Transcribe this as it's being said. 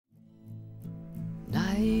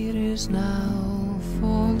is now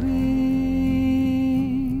falling,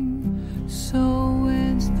 so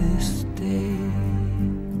ends this day.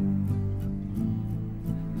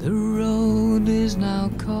 The road is now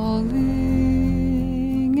calling,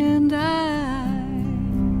 and I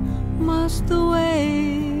must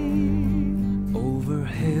away over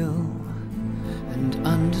hill and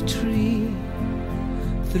under tree,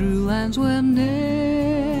 through lands where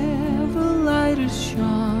never light is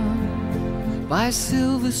shone, by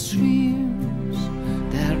silver streams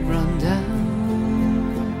that run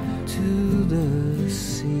down to the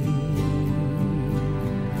sea.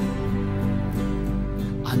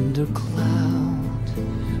 Under cloud,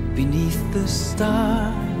 beneath the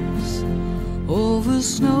stars, over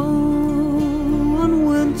snow on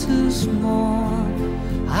winter's morn,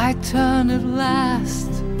 I turn at last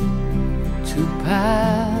to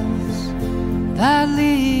paths that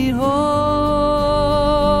lead home.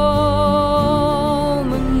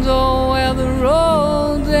 And oh, where the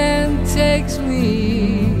road then takes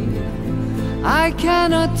me, I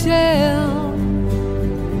cannot tell.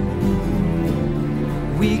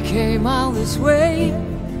 We came all this way,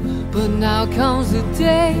 but now comes the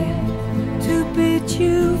day to bid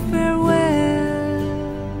you farewell.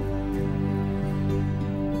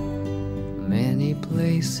 Many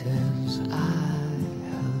places I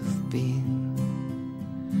have been,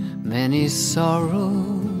 many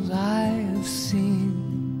sorrows I have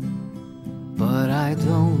seen, but I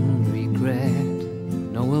don't regret,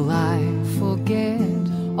 nor will I forget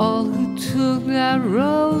all who took that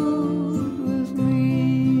road with me.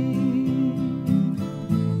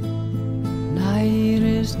 Night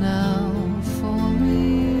is now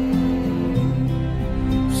falling,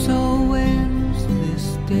 so ends this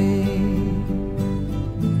day.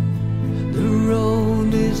 The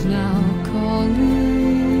road is now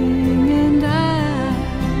calling, and I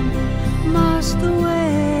must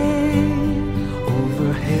away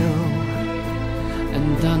over hill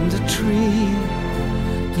and under tree,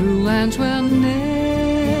 through lands where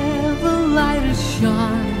never light is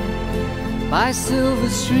shone, by silver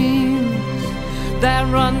streams that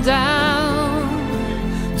run down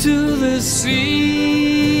to the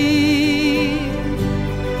sea.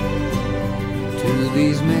 To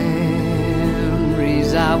these memories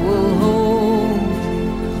I will hold,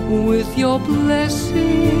 with your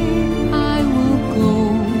blessing I will go,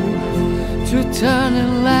 to turn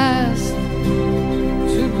at last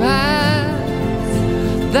to paths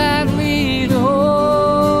that lead home.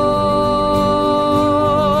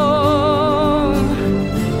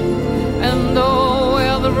 And oh,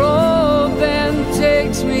 where the road then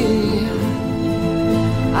takes me,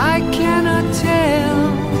 I cannot tell.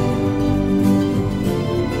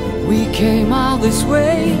 We came all this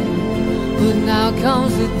way, but now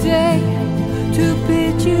comes the day to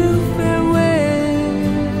bid you